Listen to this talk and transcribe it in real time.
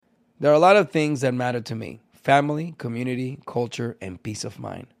There are a lot of things that matter to me: family, community, culture, and peace of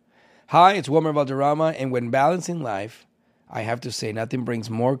mind. Hi, it's Wilmer Valderrama, and when balancing life, I have to say nothing brings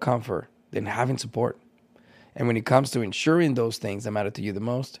more comfort than having support. And when it comes to ensuring those things that matter to you the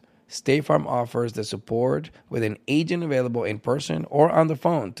most, State Farm offers the support with an agent available in person or on the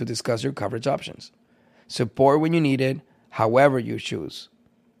phone to discuss your coverage options. Support when you need it, however you choose.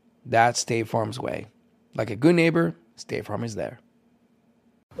 That's State Farm's way. Like a good neighbor, State Farm is there.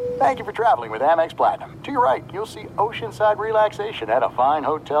 Thank you for traveling with Amex Platinum. To your right, you'll see oceanside relaxation at a fine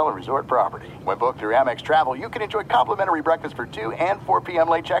hotel and resort property. When booked through Amex Travel, you can enjoy complimentary breakfast for 2 and 4 p.m.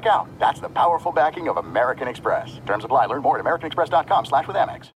 late checkout. That's the powerful backing of American Express. Terms apply. Learn more at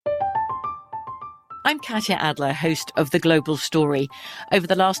americanexpress.com/withAmex. I'm Katya Adler, host of The Global Story. Over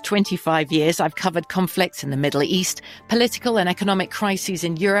the last 25 years, I've covered conflicts in the Middle East, political and economic crises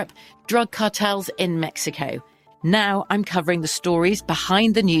in Europe, drug cartels in Mexico. Now I'm covering the stories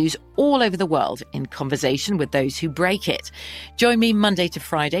behind the news all over the world in conversation with those who break it. Join me Monday to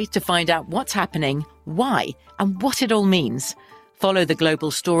Friday to find out what's happening, why, and what it all means. Follow The Global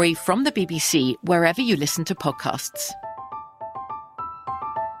Story from the BBC wherever you listen to podcasts.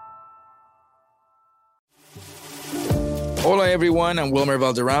 Hola everyone, I'm Wilmer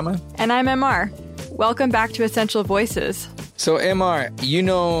Valderrama. And I'm MR. Welcome back to Essential Voices. So MR, you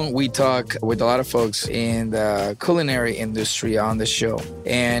know we talk with a lot of folks in the culinary industry on the show.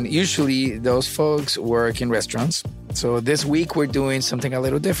 And usually those folks work in restaurants. So this week we're doing something a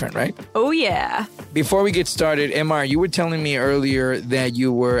little different, right? Oh, yeah. Before we get started, MR, you were telling me earlier that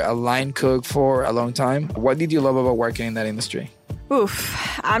you were a line cook for a long time. What did you love about working in that industry?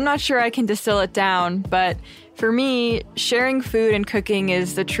 Oof, I'm not sure I can distill it down, but for me, sharing food and cooking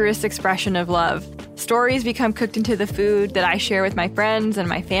is the truest expression of love. Stories become cooked into the food that I share with my friends and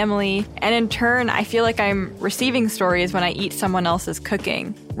my family, and in turn, I feel like I'm receiving stories when I eat someone else's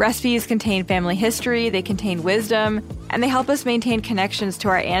cooking. Recipes contain family history, they contain wisdom, and they help us maintain connections to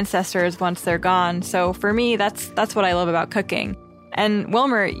our ancestors once they're gone. So for me, that's what I love about cooking. And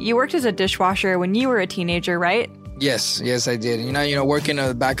Wilmer, you worked as a dishwasher when you were a teenager, right? Yes, I did. You know, working at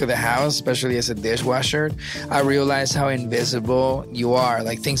the back of the house, especially as a dishwasher, I realized how invisible you are.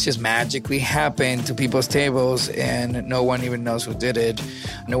 Like, things just magically happen to people's tables and no one even knows who did it.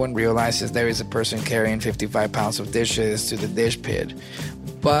 No one realizes there is a person carrying 55 pounds of dishes to the dish pit.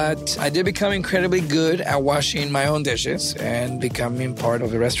 But I did become incredibly good at washing my own dishes and becoming part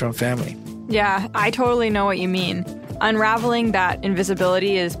of the restaurant family. Yeah, I totally know what you mean. Unraveling that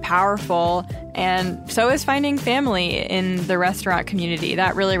invisibility is powerful, and so is finding family in the restaurant community.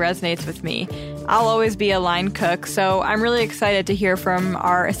 That really resonates with me. I'll always be a line cook, so I'm really excited to hear from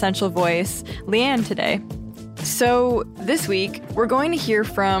our essential voice, Leanne, today. So this week, we're going to hear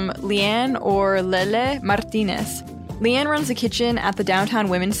from Leanne or Lele Martinez. Leanne runs a kitchen at the Downtown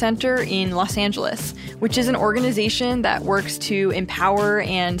Women's Center in Los Angeles, which is an organization that works to empower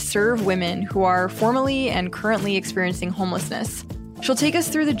and serve women who are formally and currently experiencing homelessness. She'll take us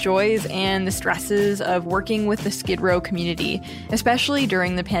through the joys and the stresses of working with the Skid Row community, especially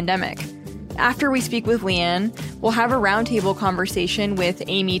during the pandemic. After we speak with Leanne, we'll have a roundtable conversation with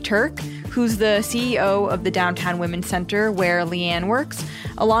Amy Turk, who's the CEO of the Downtown Women's Center where Leanne works,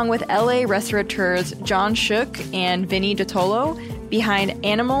 along with LA restaurateurs John Shook and Vinny Dotolo behind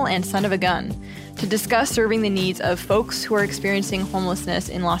Animal and Son of a Gun, to discuss serving the needs of folks who are experiencing homelessness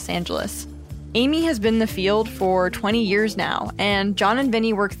in Los Angeles. Amy has been in the field for 20 years now, and John and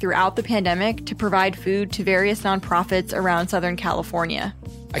Vinny worked throughout the pandemic to provide food to various nonprofits around Southern California.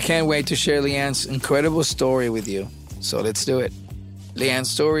 I can't wait to share Leanne's incredible story with you. So let's do it. Leanne's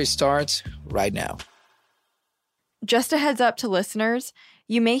story starts right now. Just a heads up to listeners,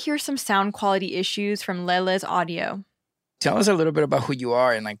 you may hear some sound quality issues from Lele's audio. Tell us a little bit about who you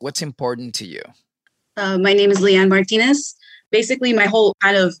are and what's important to you. My name is Leanne Martinez. Basically, my whole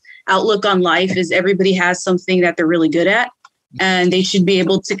kind of outlook on life is everybody has something that they're really good at, and they should be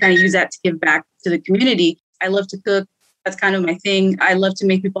able to kind of use that to give back to the community. I love to cook. That's kind of my thing. I love to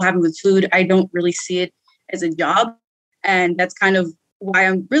make people happy with food. I don't really see it as a job. And that's kind of why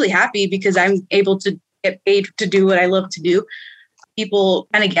I'm really happy, because I'm able to get paid to do what I love to do. People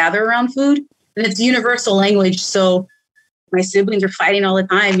kind of gather around food, and it's a universal language. So my siblings are fighting all the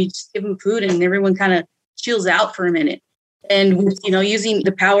time. You just give them food and everyone kind of chills out for a minute. And with, using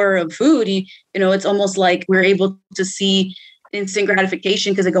the power of food, it's almost like we're able to see instant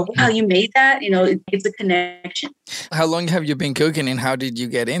gratification because I go, wow, you made that? It's a connection. How long have you been cooking and how did you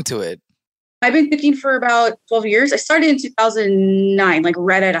get into it? I've been cooking for about 12 years. I started in 2009,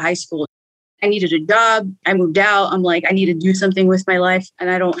 right out of high school. I needed a job. I moved out. I'm like, I need to do something with my life and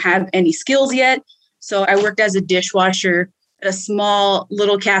I don't have any skills yet. So I worked as a dishwasher at a small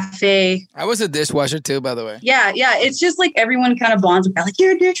little cafe. I was a dishwasher too, by the way. Yeah. It's just like everyone kind of bonds with that. Like,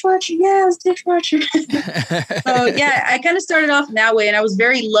 you're a dishwasher? Yeah, I was a dishwasher. So yeah, I kind of started off in that way. And I was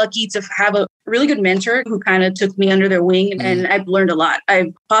very lucky to have a really good mentor who kind of took me under their wing. And I've learned a lot.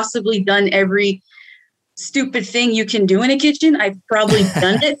 I've possibly done every stupid thing you can do in a kitchen. I've probably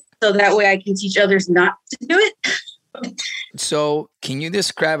done it. So that way I can teach others not to do it. So can you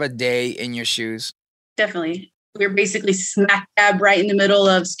describe a day in your shoes? Definitely. We're basically smack dab right in the middle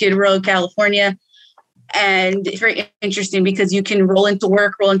of Skid Row, California. And it's very interesting because you can roll into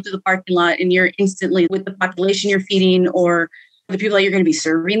work, roll into the parking lot, and you're instantly with the population you're feeding or the people that you're going to be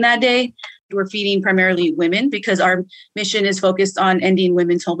serving that day. We're feeding primarily women because our mission is focused on ending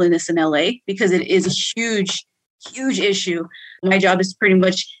women's homelessness in LA because it is a huge, huge issue. My job is to pretty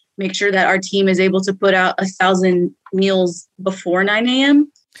much make sure that our team is able to put out 1,000 meals before 9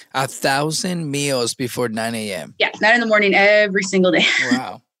 a.m. 1,000 meals before 9 a.m. Yeah, 9 in the morning every single day.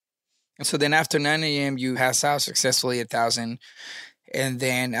 Wow. And so then after 9 a.m., you pass out successfully 1,000. And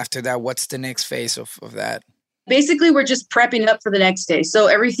then after that, what's the next phase of that? Basically, we're just prepping up for the next day. So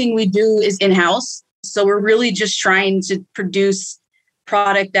everything we do is in-house. So we're really just trying to produce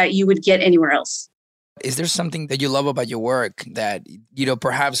product that you would get anywhere else. Is there something that you love about your work that,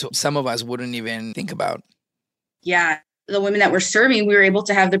 perhaps some of us wouldn't even think about? Yeah. The women that we're serving, we were able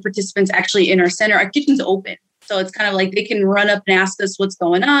to have the participants actually in our center. Our kitchen's open. So it's kind of like they can run up and ask us what's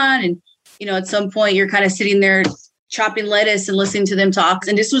going on. And, at some point you're kind of sitting there chopping lettuce and listening to them talk.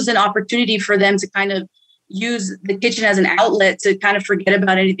 And this was an opportunity for them to kind of use the kitchen as an outlet to kind of forget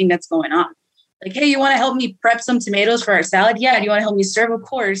about anything that's going on. Like, hey, you want to help me prep some tomatoes for our salad? Yeah. Do you want to help me serve? Of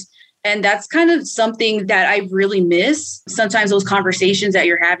course. And that's kind of something that I really miss. Sometimes those conversations that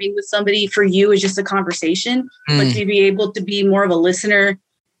you're having with somebody for you is just a conversation, but to be able to be more of a listener,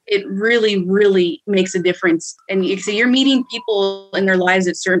 it really, really makes a difference. And you're meeting people in their lives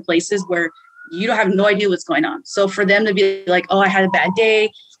at certain places where you don't have no idea what's going on. So for them to be like, oh, I had a bad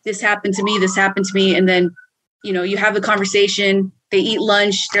day. This happened to me. And then, you have the conversation. They eat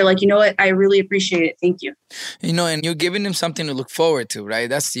lunch. They're like, you know what? I really appreciate it. Thank you. And you're giving them something to look forward to, right?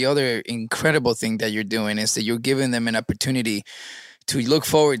 That's the other incredible thing that you're doing is that you're giving them an opportunity to look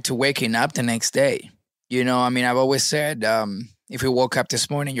forward to waking up the next day. I've always said, if you woke up this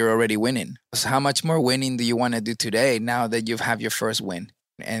morning, you're already winning. So how much more winning do you want to do today now that you've had your first win?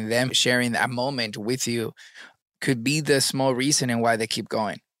 And them sharing that moment with you could be the small reason and why they keep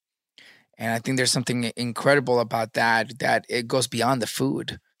going. And I think there's something incredible about that it goes beyond the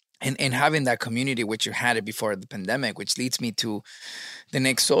food. And having that community, which you had it before the pandemic, which leads me to the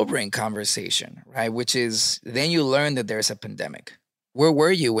next sobering conversation, right? Which is then you learn that there's a pandemic. Where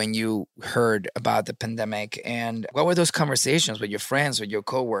were you when you heard about the pandemic? And what were those conversations with your friends, with your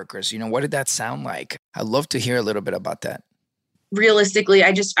coworkers? What did that sound like? I'd love to hear a little bit about that. Realistically,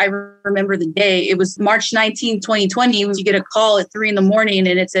 I remember the day. It was March 19, 2020. You get a call at 3 a.m. and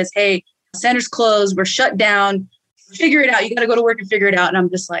it says, hey, center's closed. We're shut down. Figure it out. You got to go to work and figure it out. And I'm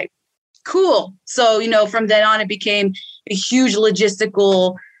just like, cool. So, from then on, it became a huge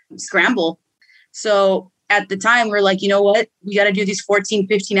logistical scramble. So at the time, we're like, you know what? We got to do these 14,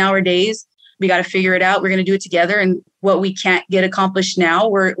 15-hour days. We got to figure it out. We're going to do it together. And what we can't get accomplished now,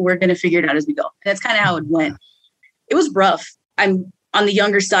 we're going to figure it out as we go. And that's kind of how it went. It was rough. I'm on the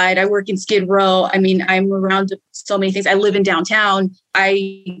younger side. I work in Skid Row. I'm around so many things. I live in downtown.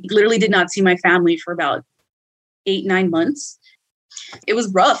 I literally did not see my family for about 8-9 months. It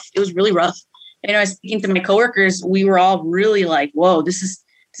was rough. It was really rough. I was speaking to my coworkers. We were all really like, whoa, this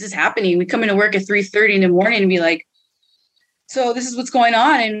is happening. We come into work at 3:30 in the morning and be like, so this is what's going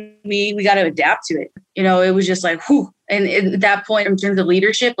on. And we got to adapt to it. It was just like, whew. And at that point, in terms of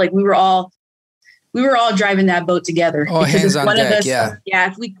leadership, like we were all driving that boat together. Oh, hands on deck, yeah.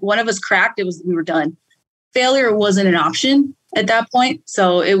 Yeah, if one of us cracked, we were done. Failure wasn't an option at that point.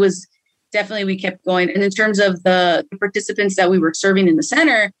 So it was definitely, we kept going. And in terms of the participants that we were serving in the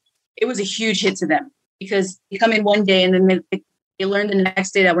center, it was a huge hit to them because they come in one day and then they learn the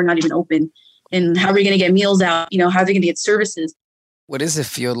next day that we're not even open. And how are we going to get meals out? How are they going to get services? What does it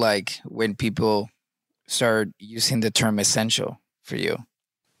feel like when people start using the term essential for you?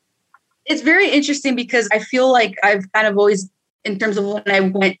 It's very interesting because I feel like I've kind of always, in terms of when I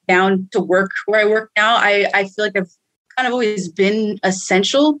went down to work where I work now, I feel like I've kind of always been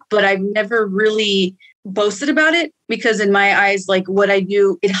essential, but I've never really boasted about it because in my eyes, like what I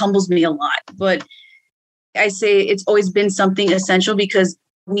do, it humbles me a lot. But I say it's always been something essential because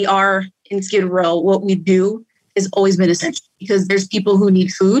we are in Skid Row. What we do has always been essential because there's people who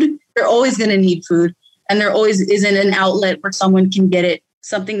need food. They're always going to need food. And there always isn't an outlet where someone can get it,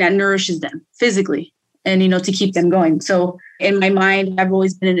 something that nourishes them physically. and, to keep them going. So in my mind, I've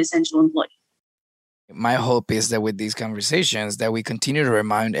always been an essential employee. My hope is that with these conversations that we continue to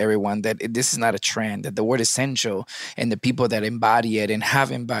remind everyone that this is not a trend, that the word essential and the people that embody it and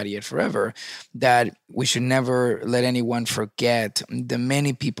have embodied it forever, that we should never let anyone forget the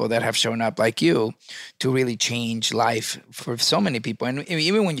many people that have shown up like you to really change life for so many people. And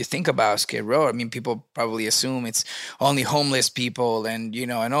even when you think about Skid Row, I mean, people probably assume it's only homeless people and,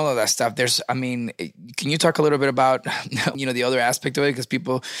 and all of that stuff. Can you talk a little bit about, the other aspect of it?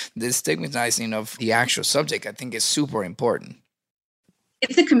 Because the stigmatizing of the actual subject, I think, is super important.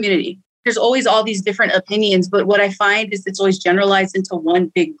 It's a community. There's always all these different opinions, but what I find is it's always generalized into one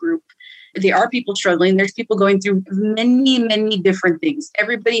big group. There are people struggling. There's people going through many, many different things.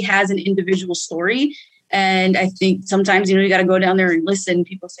 Everybody has an individual story. And I think sometimes, you got to go down there and listen.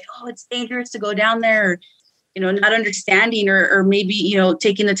 People say, oh, it's dangerous to go down there, or, not understanding or maybe,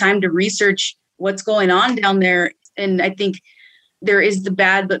 taking the time to research what's going on down there. And I think there is the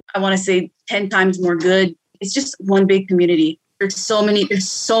bad, but I want to say 10 times more good. It's just one big community. There's so many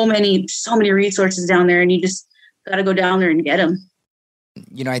resources down there, and you just got to go down there and get them.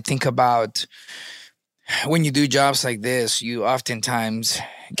 I think about when you do jobs like this, you oftentimes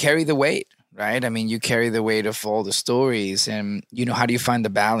carry the weight, right? I mean, you carry the weight of all the stories, and, how do you find the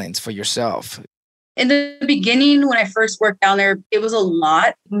balance for yourself? In the beginning, when I first worked down there, it was a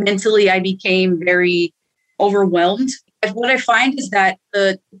lot. Mentally, I became very overwhelmed. What I find is that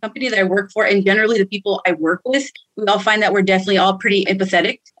the company that I work for, and generally the people I work with, we all find that we're definitely all pretty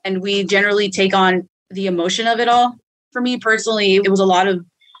empathetic, and we generally take on the emotion of it all. For me personally, it was a lot of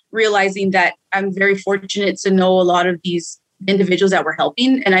realizing that I'm very fortunate to know a lot of these individuals that we're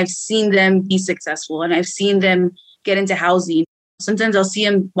helping, and I've seen them be successful, and I've seen them get into housing. Sometimes I'll see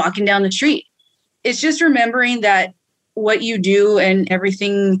them walking down the street. It's just remembering that what you do and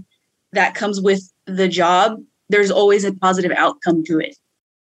everything that comes with the job, there's always a positive outcome to it.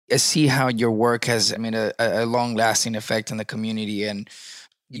 I see how your work has, a long-lasting effect on the community. And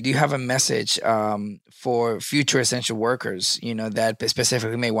do you have a message for future essential workers, that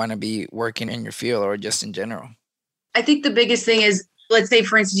specifically may want to be working in your field or just in general? I think the biggest thing is, let's say,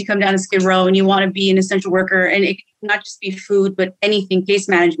 for instance, you come down to Skid Row and you want to be an essential worker, and it can not just be food, but anything, case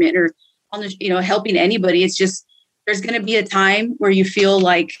management or helping anybody. It's just, there's going to be a time where you feel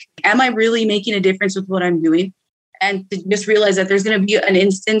like, am I really making a difference with what I'm doing? And to just realize that there's going to be an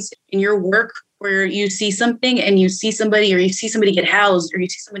instance in your work where you see something and you see somebody, or you see somebody get housed, or you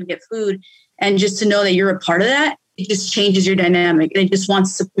see somebody get food. And just to know that you're a part of that, it just changes your dynamic, and it just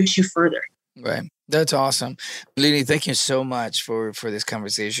wants to push you further. Right. That's awesome. Lily, thank you so much for this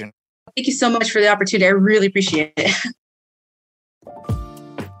conversation. Thank you so much for the opportunity. I really appreciate it.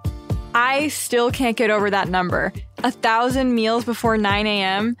 I still can't get over that number. 1,000 meals before 9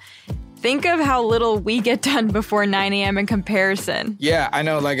 a.m. Think of how little we get done before 9 a.m. in comparison. Yeah, I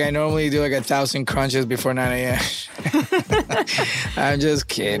know. I normally do 1,000 crunches before 9 a.m. I'm just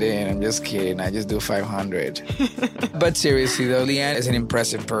kidding. I just do 500. But seriously, though, Leanne is an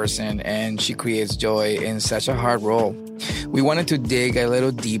impressive person, and she creates joy in such a hard role. We wanted to dig a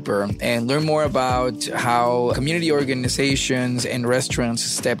little deeper and learn more about how community organizations and restaurants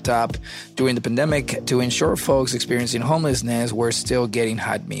stepped up during the pandemic to ensure folks experiencing homelessness were still getting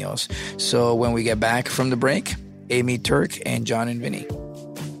hot meals. So when we get back from the break, Amy Turk and John and Vinny.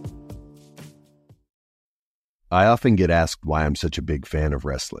 I often get asked why I'm such a big fan of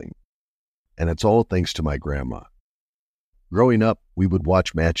wrestling, and it's all thanks to my grandma. Growing up, we would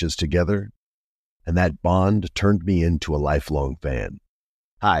watch matches together, and that bond turned me into a lifelong fan.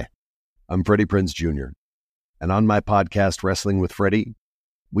 Hi, I'm Freddie Prinze Jr., and on my podcast, Wrestling with Freddie,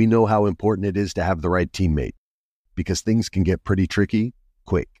 we know how important it is to have the right teammate, because things can get pretty tricky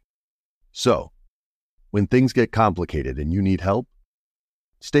quick. So, when things get complicated and you need help,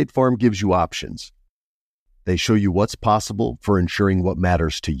 State Farm gives you options. They show you what's possible for ensuring what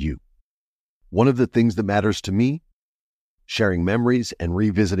matters to you. One of the things that matters to me, sharing memories and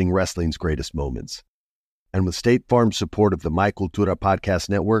revisiting wrestling's greatest moments. And with State Farm's support of the My Cultura Podcast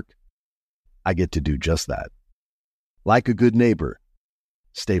Network, I get to do just that. Like a good neighbor,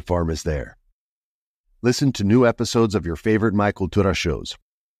 State Farm is there. Listen to new episodes of your favorite My Cultura shows,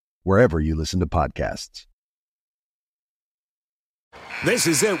 wherever you listen to podcasts. This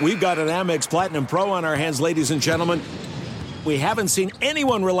is it. We've got an Amex Platinum Pro on our hands, ladies and gentlemen. We haven't seen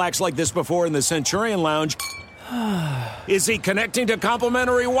anyone relax like this before in the Centurion Lounge. Is he connecting to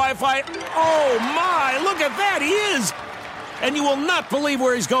complimentary Wi-Fi? Oh, my! Look at that! He is! And you will not believe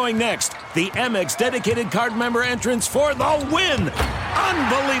where he's going next. The Amex dedicated card member entrance for the win!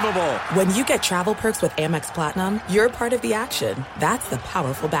 Unbelievable. When you get travel perks with Amex Platinum, you're part of the action. That's the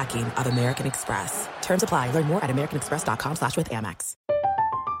powerful backing of American Express. Terms apply. Learn more at americanexpress.com/withAmex.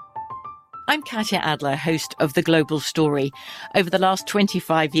 I'm Katya Adler, host of The Global Story. Over the last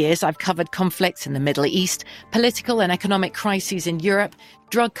 25 years, I've covered conflicts in the Middle East, political and economic crises in Europe,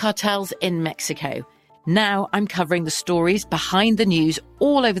 drug cartels in Mexico. Now I'm covering the stories behind the news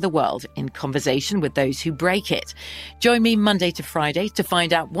all over the world in conversation with those who break it. Join me Monday to Friday to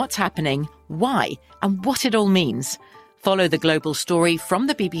find out what's happening, why, and what it all means. Follow The Global Story from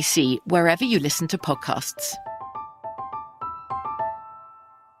the BBC wherever you listen to podcasts.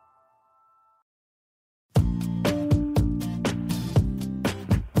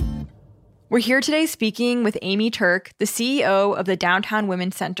 We're here today speaking with Amy Turk, the CEO of the Downtown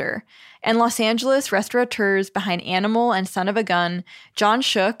Women's Center, and Los Angeles restaurateurs behind Animal and Son of a Gun, John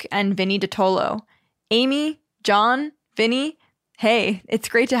Shook and Vinny DiTolo. Amy, John, Vinny, hey, it's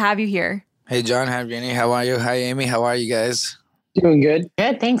great to have you here. Hey, John. Hi, Vinny. How are you? Hi, Amy. How are you guys? Doing good.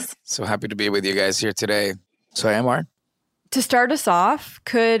 Good, thanks. So happy to be with you guys here today. So, Amar? To start us off,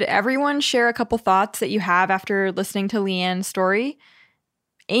 could everyone share a couple thoughts that you have after listening to Leanne's story?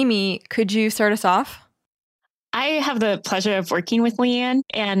 Amy, could you start us off? I have the pleasure of working with Leanne,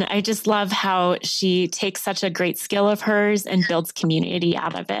 and I just love how she takes such a great skill of hers and builds community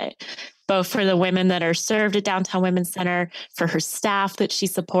out of it, both for the women that are served at Downtown Women's Center, for her staff that she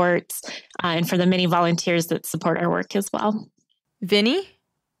supports, and for the many volunteers that support our work as well. Vinny?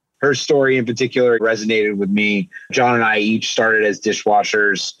 Her story in particular resonated with me. John and I each started as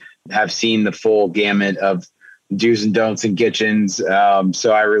dishwashers, have seen the full gamut of do's and don'ts in kitchens.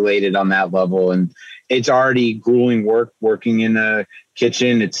 So I related on that level. And it's already grueling work working in a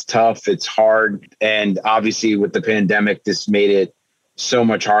kitchen. It's tough. It's hard. And obviously with the pandemic, this made it so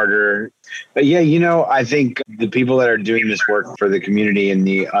much harder. But yeah, I think the people that are doing this work for the community and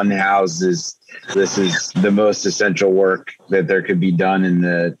the unhoused this is the most essential work that there could be done in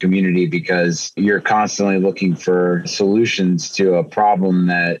the community, because you're constantly looking for solutions to a problem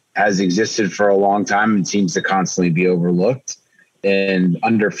that has existed for a long time and seems to constantly be overlooked and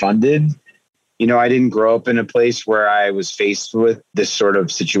underfunded. I didn't grow up in a place where I was faced with this sort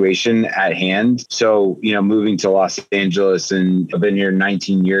of situation at hand. So, moving to Los Angeles, and I've been here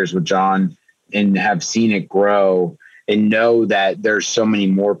 19 years with John and have seen it grow and know that there's so many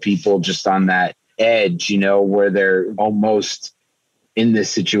more people just on that edge, where they're almost in this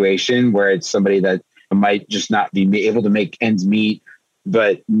situation where it's somebody that might just not be able to make ends meet.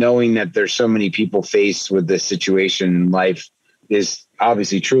 But knowing that there's so many people faced with this situation in life is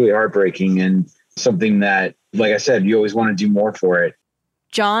obviously truly heartbreaking, and something that, like I said, you always want to do more for it.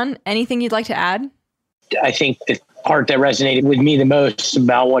 John, anything you'd like to add? I think the part that resonated with me the most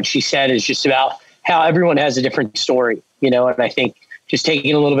about what she said is just about how everyone has a different story, and I think just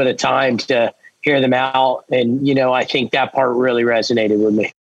taking a little bit of time to hear them out. And, I think that part really resonated with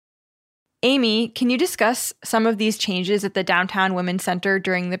me. Amy, can you discuss some of these changes at the Downtown Women's Center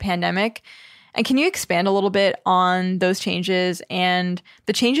during the pandemic? And can you expand a little bit on those changes and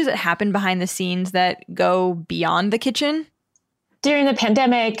the changes that happen behind the scenes that go beyond the kitchen? During the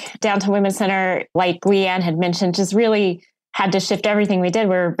pandemic, Downtown Women's Center, like Leanne had mentioned, just really had to shift everything we did.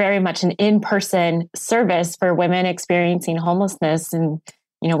 We're very much an in-person service for women experiencing homelessness. And,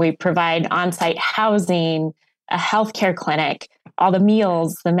 we provide on-site housing, a healthcare clinic, all the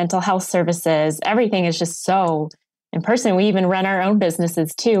meals, the mental health services. Everything is just so in person. We even run our own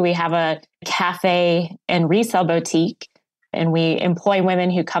businesses too. We have a cafe and resale boutique, and we employ women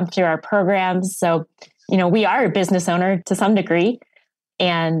who come through our programs. So, we are a business owner to some degree.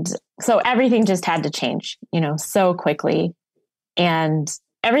 And so everything just had to change, so quickly. And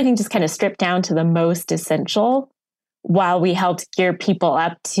everything just kind of stripped down to the most essential, while we helped gear people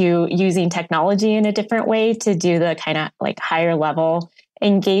up to using technology in a different way to do the kind of like higher level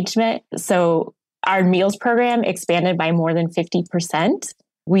engagement. So our meals program expanded by more than 50%.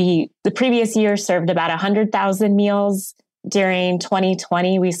 The previous year served about 100,000 meals. During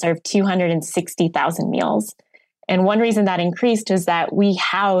 2020, we served 260,000 meals. And one reason that increased is that we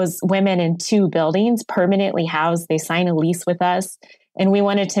house women in 2 buildings, permanently housed. They sign a lease with us. And we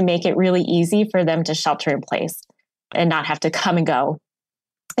wanted to make it really easy for them to shelter in place and not have to come and go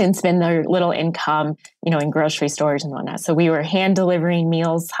and spend their little income, in grocery stores and whatnot. So we were hand delivering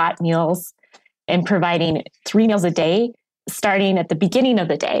meals, hot meals, and providing 3 meals a day, starting at the beginning of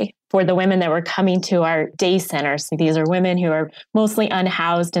the day for the women that were coming to our day centers. So these are women who are mostly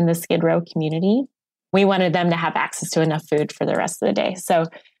unhoused in the Skid Row community. We wanted them to have access to enough food for the rest of the day. So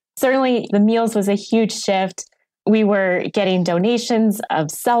certainly the meals was a huge shift. We were getting donations of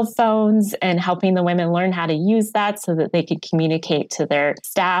cell phones and helping the women learn how to use that so that they could communicate to their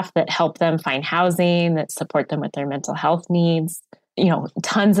staff that help them find housing, that support them with their mental health needs.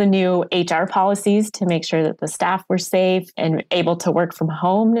 Tons of new HR policies to make sure that the staff were safe and able to work from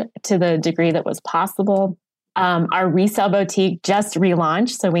home to the degree that was possible. Our resale boutique just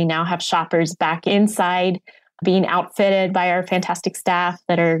relaunched, so we now have shoppers back inside being outfitted by our fantastic staff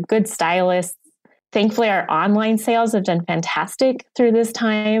that are good stylists. Thankfully, our online sales have done fantastic through this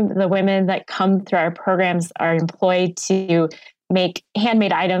time. The women that come through our programs are employed to make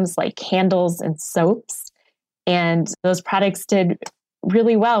handmade items like candles and soaps. And those products did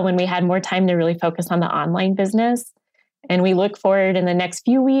really well when we had more time to really focus on the online business. And we look forward in the next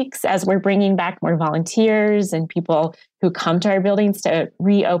few weeks as we're bringing back more volunteers and people who come to our buildings to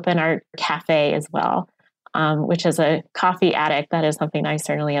reopen our cafe as well, which as a coffee addict, that is something I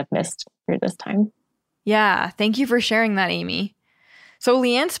certainly have missed through this time. Yeah, thank you for sharing that, Amy. So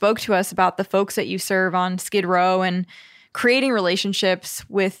Leanne spoke to us about the folks that you serve on Skid Row and creating relationships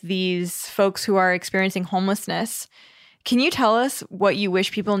with these folks who are experiencing homelessness. Can you tell us what you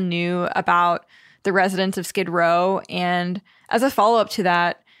wish people knew about the residents of Skid Row? And as a follow-up to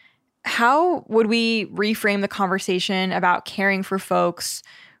that, how would we reframe the conversation about caring for folks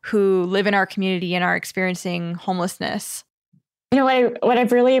who live in our community and are experiencing homelessness? What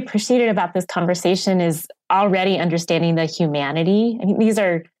I've really appreciated about this conversation is already understanding the humanity. I mean, these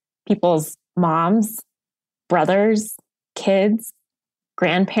are people's moms, brothers, kids,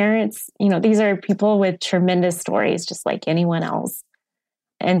 grandparents. These are people with tremendous stories, just like anyone else.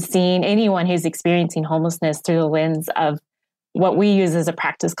 And seeing anyone who's experiencing homelessness through the lens of what we use as a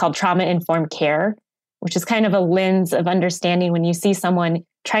practice called trauma-informed care, which is kind of a lens of understanding when you see someone,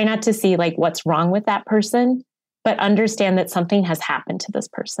 try not to see like what's wrong with that person, but understand that something has happened to this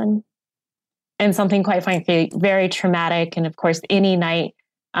person. And something, quite frankly, very traumatic. And of course, any night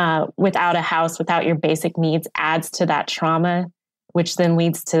without a house, without your basic needs adds to that trauma, which then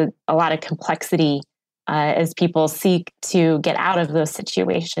leads to a lot of complexity as people seek to get out of those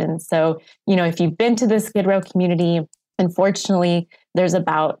situations. So, if you've been to the Skid Row community, unfortunately, there's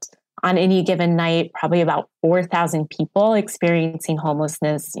about, on any given night, probably about 4,000 people experiencing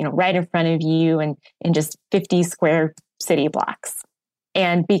homelessness, right in front of you and in just 50 square city blocks.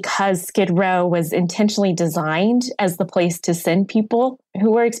 And because Skid Row was intentionally designed as the place to send people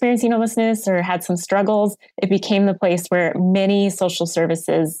who were experiencing homelessness or had some struggles, it became the place where many social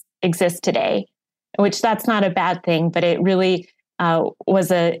services exist today, which that's not a bad thing, but it really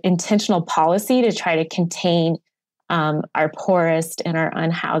was an intentional policy to try to contain our poorest and our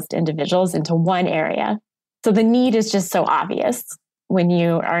unhoused individuals into one area. So the need is just so obvious when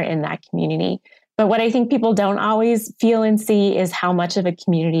you are in that community. But what I think people don't always feel and see is how much of a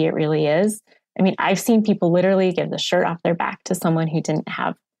community it really is. I mean, I've seen people literally give the shirt off their back to someone who didn't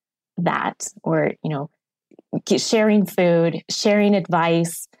have that, or, sharing food, sharing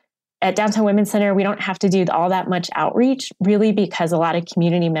advice. At Downtown Women's Center, we don't have to do all that much outreach, really, because a lot of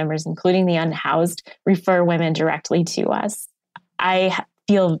community members, including the unhoused, refer women directly to us. I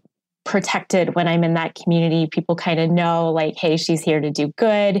feel protected when I'm in that community. People kind of know, like, hey, she's here to do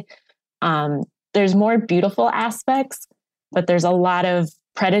good. There's more beautiful aspects, but there's a lot of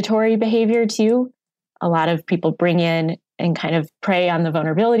predatory behavior too. A lot of people bring in and kind of prey on the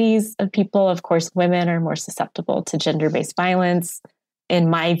vulnerabilities of people. Of course, women are more susceptible to gender-based violence. In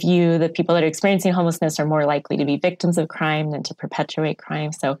my view, the people that are experiencing homelessness are more likely to be victims of crime than to perpetuate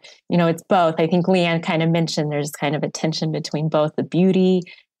crime. So, it's both. I think Leanne kind of mentioned there's kind of a tension between both the beauty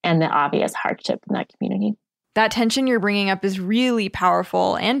and the obvious hardship in that community. That tension you're bringing up is really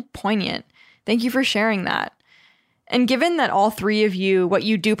powerful and poignant. Thank you for sharing that. And given that all three of you, what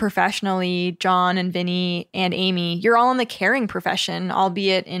you do professionally, John and Vinny and Amy, you're all in the caring profession,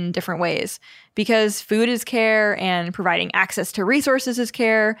 albeit in different ways, because food is care and providing access to resources is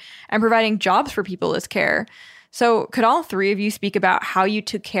care and providing jobs for people is care. So could all three of you speak about how you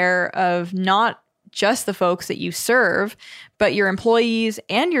took care of not just the folks that you serve, but your employees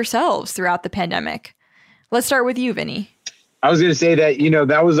and yourselves throughout the pandemic? Let's start with you, Vinny. I was going to say that,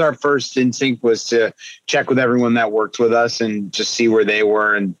 that was our first instinct, was to check with everyone that worked with us and just see where they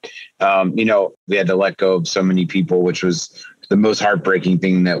were. And, we had to let go of so many people, which was the most heartbreaking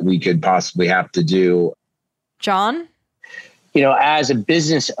thing that we could possibly have to do. John? As a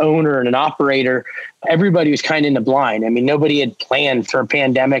business owner and an operator, everybody was kind of in the blind. I mean, nobody had planned for a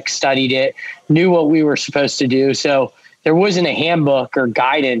pandemic, studied it, knew what we were supposed to do. So there wasn't a handbook or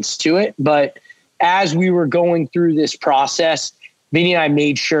guidance to it. But as we were going through this process, Vinny and I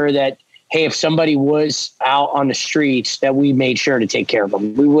made sure that hey, if somebody was out on the streets, that we made sure to take care of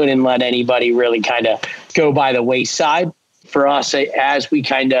them. We wouldn't let anybody really kind of go by the wayside. For us, as we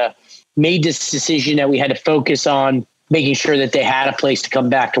kind of made this decision that we had to focus on making sure that they had a place to come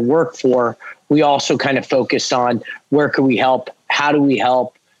back to work for, we also kind of focused on where could we help? How do we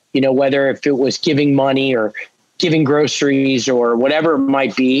help? Whether if it was giving money or giving groceries or whatever it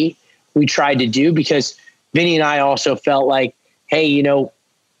might be, we tried to do, because Vinny and I also felt like, hey,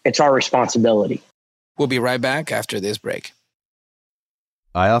 it's our responsibility. We'll be right back after this break.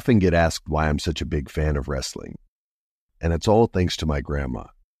 I often get asked why I'm such a big fan of wrestling, and it's all thanks to my grandma.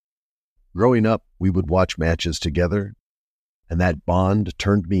 Growing up, we would watch matches together, and that bond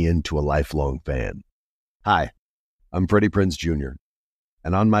turned me into a lifelong fan. Hi, I'm Freddie Prinze Jr.,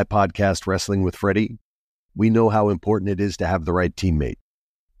 and on my podcast, Wrestling with Freddie, we know how important it is to have the right teammate,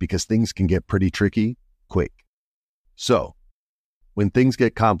 because things can get pretty tricky quick. So, when things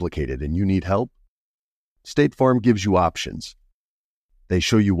get complicated and you need help, State Farm gives you options. They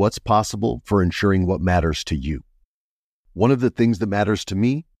show you what's possible for ensuring what matters to you. One of the things that matters to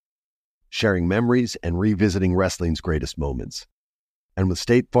me, sharing memories and revisiting wrestling's greatest moments. And with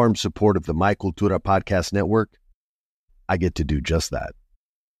State Farm's support of the My Cultura Podcast Network, I get to do just that.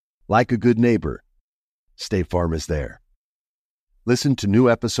 Like a good neighbor, State Farm is there. Listen to new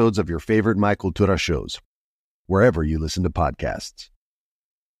episodes of your favorite My Cultura shows, wherever you listen to podcasts.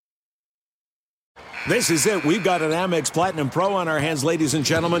 This is it. We've got an Amex Platinum Pro on our hands, ladies and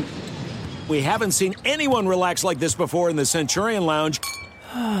gentlemen. We haven't seen anyone relax like this before in the Centurion Lounge.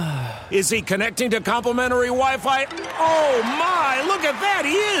 Is he connecting to complimentary Wi-Fi? Oh, my! Look at that!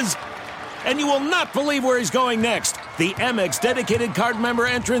 He is! And you will not believe where he's going next. The Amex dedicated card member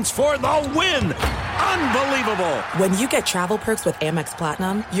entrance for the win! Unbelievable! When you get travel perks with Amex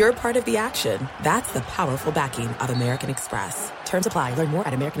Platinum, you're part of the action. That's the powerful backing of American Express. Terms apply. Learn more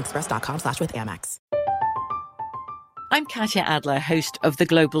at americanexpress.com/withAmex. I'm Katya Adler, host of The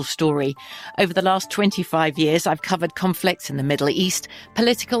Global Story. Over the last 25 years, I've covered conflicts in the Middle East,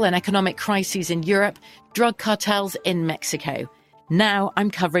 political and economic crises in Europe, drug cartels in Mexico. Now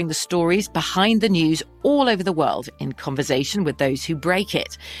I'm covering the stories behind the news all over the world in conversation with those who break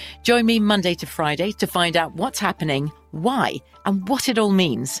it. Join me Monday to Friday to find out what's happening, why, and what it all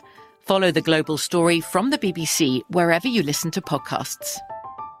means. Follow The Global Story from the BBC wherever you listen to podcasts.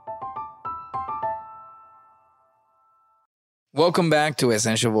 Welcome back to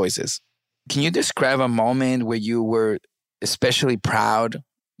Essential Voices. Can you describe a moment where you were especially proud,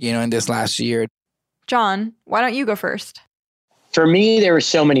 in this last year? John, why don't you go first? For me, there were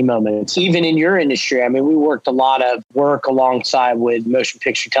so many moments, even in your industry. I mean, we worked a lot of work alongside with Motion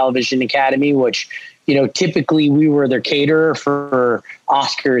Picture Television Academy, which, typically we were their caterer for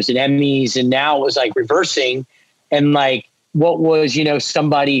Oscars and Emmys. And now it was like reversing. And like, what was,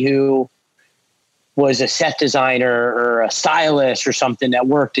 somebody who was a set designer or a stylist or something that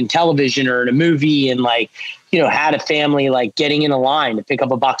worked in television or in a movie and had a family getting in a line to pick up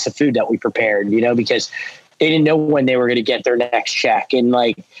a box of food that we prepared, because they didn't know when they were going to get their next check. And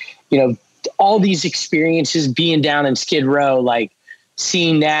all these experiences being down in Skid Row,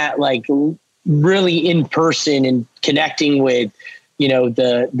 seeing that really in person and connecting with,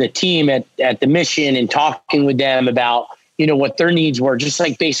 the team at the mission and talking with them about, what their needs were, just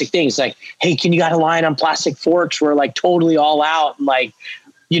basic things like, hey, can you got a line on plastic forks? We're totally all out. And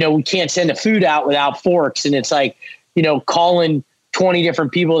we can't send the food out without forks. And it's calling 20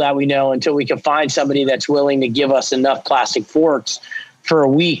 different people that we know until we can find somebody that's willing to give us enough plastic forks for a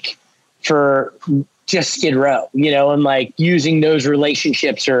week for just Skid Row, and using those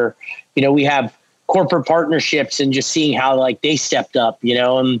relationships or, we have corporate partnerships and just seeing how they stepped up,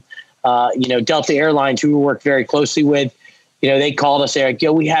 and, Delta Airlines, who we work very closely with, they called us there,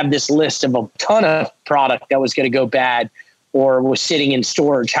 we have this list of a ton of product that was going to go bad or was sitting in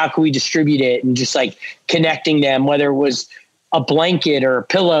storage. How can we distribute it? And just connecting them, whether it was a blanket or a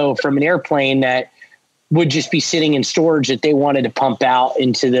pillow from an airplane that would just be sitting in storage that they wanted to pump out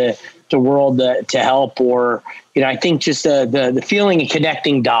into the world to help. Or, I think just the feeling of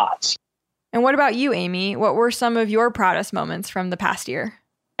connecting dots. And what about you, Amy? What were some of your proudest moments from the past year?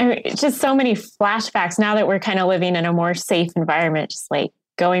 It's just so many flashbacks now that we're kind of living in a more safe environment, just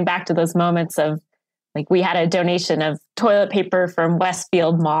going back to those moments of we had a donation of toilet paper from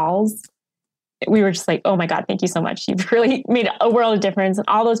Westfield Malls. We were just oh my God, thank you so much. You've really made a world of difference. And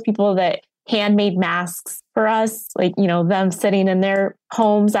all those people that handmade masks for us, them sitting in their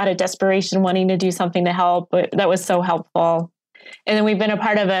homes out of desperation, wanting to do something to help. That was so helpful. And then we've been a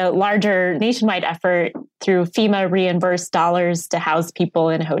part of a larger nationwide effort through FEMA reimbursed dollars to house people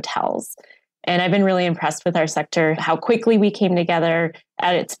in hotels. And I've been really impressed with our sector, how quickly we came together.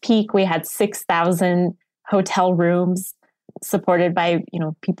 At its peak, we had 6,000 hotel rooms supported by,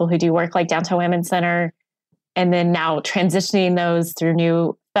 people who do work like Downtown Women's Center. And then now transitioning those through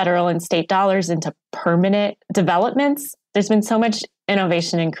new federal and state dollars into permanent developments. There's been so much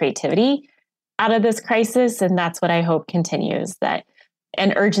innovation and creativity out of this crisis. And that's what I hope continues, that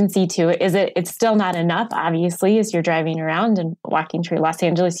an urgency to it. It's still not enough, obviously, as you're driving around and walking through Los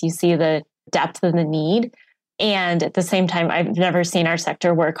Angeles, you see the depth of the need. And at the same time, I've never seen our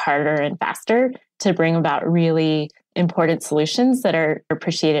sector work harder and faster to bring about really important solutions that are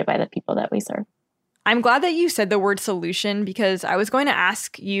appreciated by the people that we serve. I'm glad that you said the word solution, because I was going to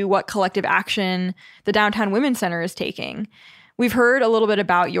ask you what collective action the Downtown Women's Center is taking. We've heard a little bit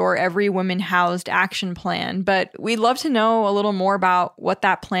about your Every Woman Housed action plan, but we'd love to know a little more about what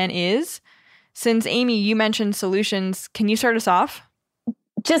that plan is. Since, Amy, you mentioned solutions, can you start us off?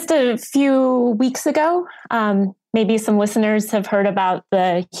 Just a few weeks ago, maybe some listeners have heard about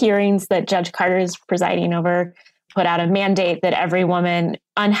the hearings that Judge Carter is presiding over, put out a mandate that every woman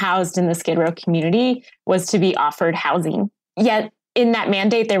unhoused in the Skid Row community was to be offered housing. Yet in that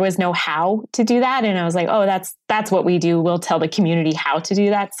mandate, there was no how to do that. And I was like, oh, that's what we do. We'll tell the community how to do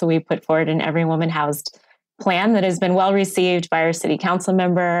that. So we put forward an Every Woman Housed plan that has been well received by our city council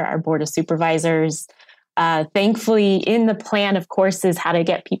member, our board of supervisors. Thankfully, in the plan, of course, is how to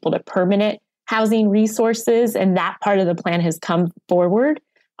get people to permanent housing resources. And that part of the plan has come forward.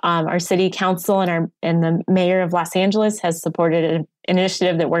 Our city council and the mayor of Los Angeles has supported an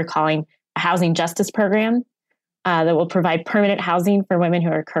initiative that we're calling a housing justice program that will provide permanent housing for women who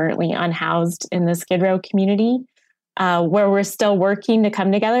are currently unhoused in the Skid Row community. Where we're still working to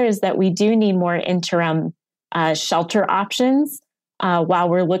come together is that we do need more interim shelter options while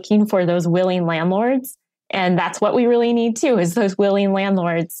we're looking for those willing landlords. And that's what we really need too, is those willing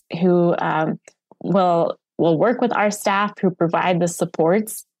landlords who will work with our staff, who provide the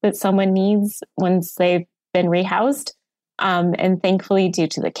supports that someone needs once they've been rehoused. And thankfully, due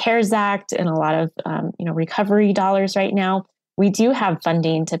to the CARES Act and a lot of recovery dollars right now, we do have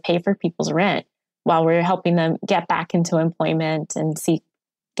funding to pay for people's rent while we're helping them get back into employment and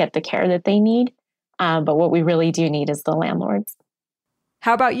get the care that they need. But what we really do need is the landlords.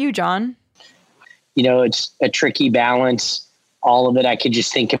 How about you, John? It's a tricky balance. All of it, I could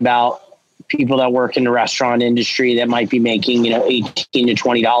just think about people that work in the restaurant industry that might be making, $18 to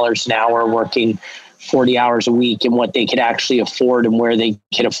 $20 an hour, working 40 hours a week, and what they could actually afford and where they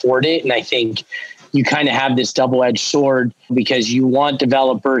can afford it. And I think you kind of have this double-edged sword, because you want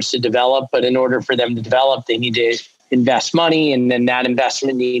developers to develop, but in order for them to develop, they need to invest money. And then that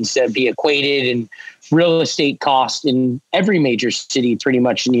investment needs to be equated. And real estate cost in every major city pretty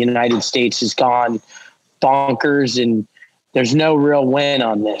much in the United States has gone bonkers, and there's no real win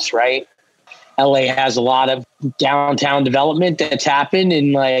on this, right? LA has a lot of downtown development that's happened,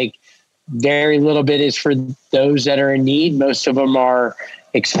 and very little bit is for those that are in need. Most of them are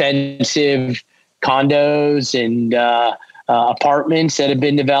expensive condos and apartments that have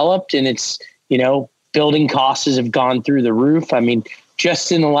been developed, and it's, building costs have gone through the roof. I mean,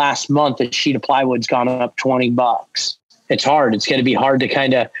 just in the last month, a sheet of plywood's gone up $20. It's hard. It's going to be hard to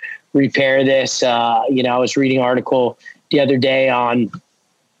kind of repair this. I was reading an article the other day on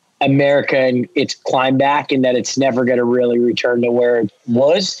America and its climb back, and that it's never going to really return to where it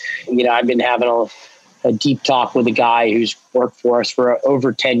was. I've been having a deep talk with a guy who's worked for us for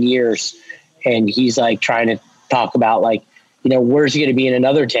over 10 years. And he's trying to talk about where's he going to be in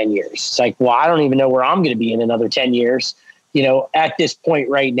another 10 years? It's well, I don't even know where I'm going to be in another 10 years. At this point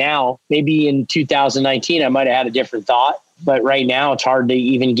right now, maybe in 2019, I might have had a different thought, but right now it's hard to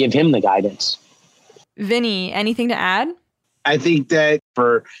even give him the guidance. Vinny, anything to add? I think that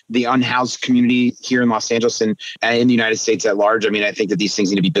for the unhoused community here in Los Angeles and in the United States at large, I think that these things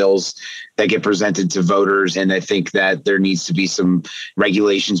need to be bills that get presented to voters. And I think that there needs to be some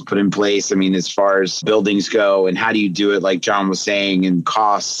regulations put in place. As far as buildings go, and how do you do it, like John was saying, and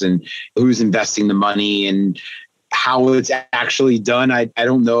costs and who's investing the money and how it's actually done. I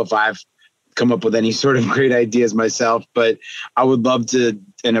don't know if I've come up with any sort of great ideas myself, but I would love to,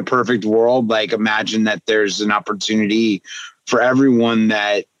 in a perfect world, imagine that there's an opportunity for everyone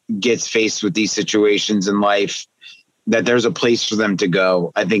that gets faced with these situations in life, that there's a place for them to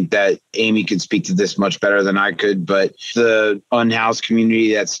go. I think that Amy could speak to this much better than I could, but the unhoused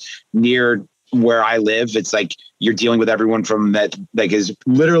community that's near where I live, it's you're dealing with everyone from that is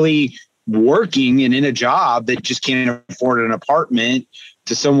literally working and in a job that just can't afford an apartment,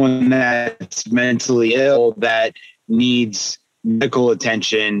 to someone that's mentally ill that needs medical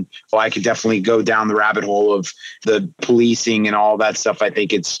attention. I could definitely go down the rabbit hole of the policing and all that stuff. I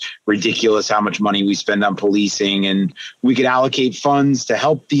think it's ridiculous how much money we spend on policing, and we could allocate funds to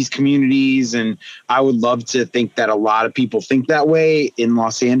help these communities. And I would love to think that a lot of people think that way in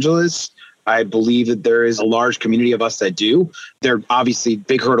Los Angeles. I believe that there is a large community of us that do. There are obviously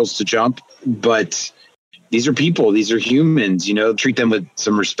big hurdles to jump, but these are people, these are humans, treat them with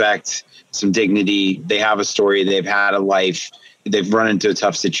some respect, some dignity. They have a story, they've had a life. They've run into a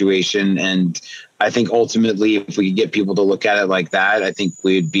tough situation. And I think ultimately, if we could get people to look at it like that, I think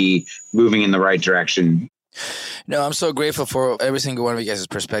we'd be moving in the right direction. No, I'm so grateful for every single one of you guys'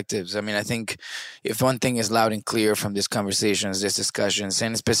 perspectives. I mean, I think if one thing is loud and clear from these conversations, these discussions,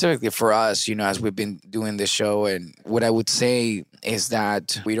 and specifically for us, as we've been doing this show, and what I would say is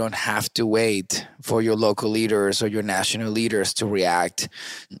that we don't have to wait for your local leaders or your national leaders to react.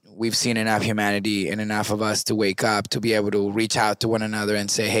 We've seen enough humanity and enough of us to wake up, to be able to reach out to one another and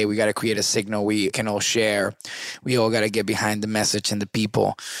say, hey, we got to create a signal we can all share. We all got to get behind the message and the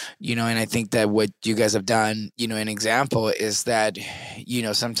people, and I think that what you guys have done, an example is that,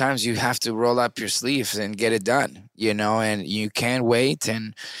 sometimes you have to roll up your sleeves and get it done, and you can't wait,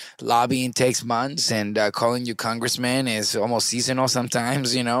 and lobbying takes months, and calling you congressman is almost seasonal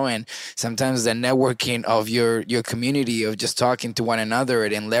sometimes, and sometimes the networking of your community, of just talking to one another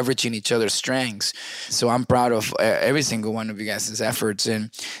and leveraging each other's strengths. So I'm proud of every single one of you guys' efforts.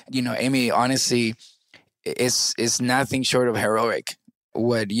 And, Amy, honestly, it's nothing short of heroic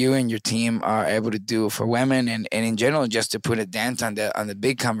what you and your team are able to do for women, and in general, just to put a dent on the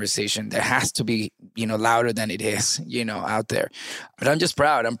big conversation that has to be, louder than it is, out there. But I'm just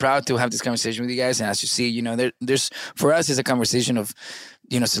proud. I'm proud to have this conversation with you guys. And as you see, there's, for us, it's a conversation of,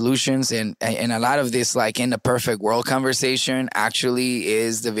 solutions, and a lot of this, like in the perfect world conversation, actually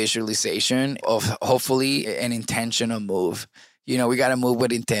is the visualization of hopefully an intentional move. We got to move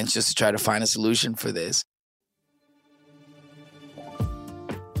with intentions to try to find a solution for this.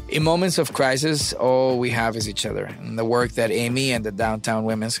 In moments of crisis, all we have is each other. And the work that Amy and the Downtown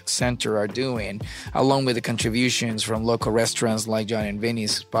Women's Center are doing, along with the contributions from local restaurants like John and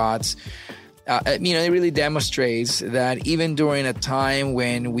Vinny's Spots, it really demonstrates that even during a time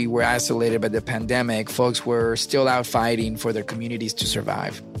when we were isolated by the pandemic, folks were still out fighting for their communities to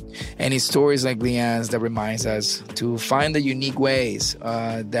survive. And it's stories like Leanne's that reminds us to find the unique ways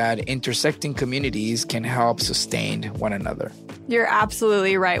that intersecting communities can help sustain one another. You're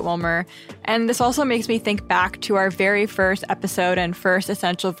absolutely right, Wilmer. And this also makes me think back to our very first episode and first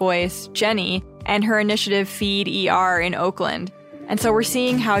Essential Voice, Jenny, and her initiative Feed ER in Oakland. And so we're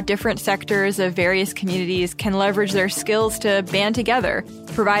seeing how different sectors of various communities can leverage their skills to band together,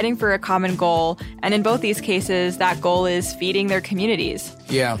 providing for a common goal. And in both these cases, that goal is feeding their communities.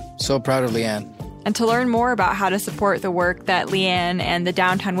 Yeah, so proud of Leanne. And to learn more about how to support the work that Leanne and the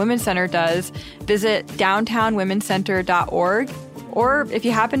Downtown Women's Center does, visit downtownwomencenter.org. Or if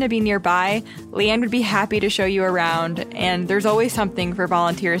you happen to be nearby, Leanne would be happy to show you around. And there's always something for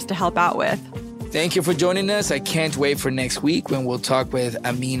volunteers to help out with. Thank you for joining us. I can't wait for next week when we'll talk with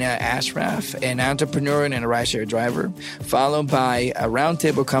Amina Ashraf, an entrepreneur and a rideshare driver, followed by a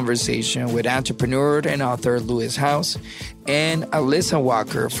roundtable conversation with entrepreneur and author Lewis House and Alyssa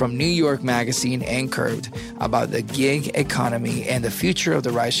Walker from New York Magazine and Curved about the gig economy and the future of the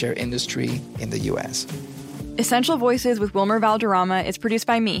rideshare industry in the U.S. Essential Voices with Wilmer Valderrama is produced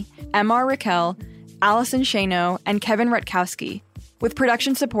by me, M.R. Raquel, Allison Shano, and Kevin Rutkowski, with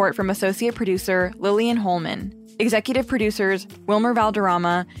production support from associate producer Lillian Holman, executive producers Wilmer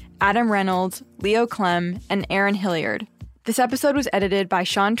Valderrama, Adam Reynolds, Leo Clem, and Aaron Hilliard. This episode was edited by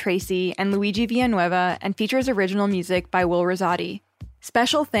Sean Tracy and Luigi Villanueva and features original music by Will Rosati.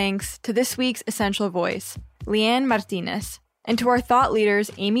 Special thanks to this week's Essential Voice, Leanne Martinez, and to our thought leaders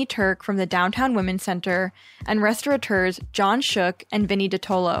Amy Turk from the Downtown Women's Center and restaurateurs John Shook and Vinny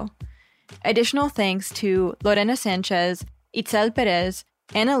DeTolo. Additional thanks to Lorena Sanchez, Itzel Perez,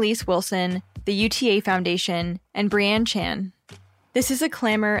 Annalise Wilson, the UTA Foundation, and Brianne Chan. This is a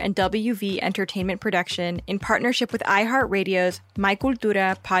Clamor and WV Entertainment production in partnership with iHeartRadio's My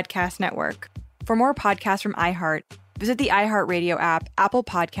Cultura podcast network. For more podcasts from iHeart, visit the iHeartRadio app, Apple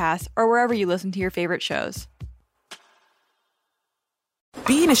Podcasts, or wherever you listen to your favorite shows.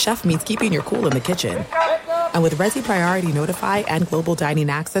 Being a chef means keeping your cool in the kitchen. And with Resi Priority Notify and Global Dining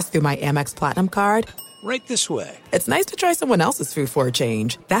Access through my Amex Platinum card, right this way. It's nice to try someone else's food for a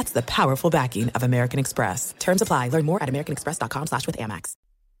change. That's the powerful backing of American Express. Terms apply. Learn more at americanexpress.com/withAmex.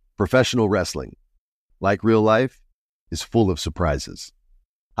 Professional wrestling, like real life, is full of surprises.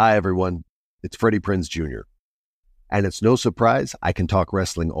 Hi, everyone. It's Freddie Prinze Jr. And it's no surprise I can talk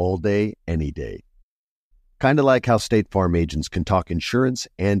wrestling all day, any day. Kind of like how State Farm agents can talk insurance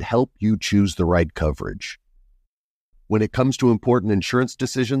and help you choose the right coverage. When it comes to important insurance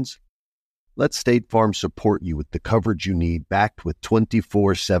decisions, let State Farm support you with the coverage you need, backed with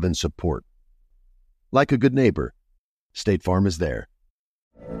 24/7 support. Like a good neighbor, State Farm is there.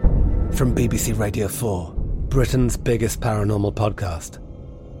 From BBC Radio 4, Britain's biggest paranormal podcast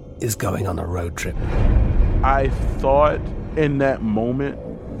is going on a road trip. I thought in that moment,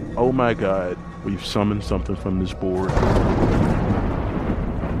 oh my God, we've summoned something from this board.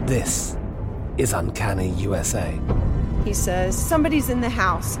 This is Uncanny USA. He says, somebody's in the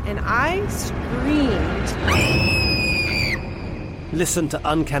house, and I screamed. Listen to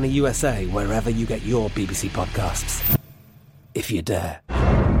Uncanny USA wherever you get your BBC podcasts, if you dare.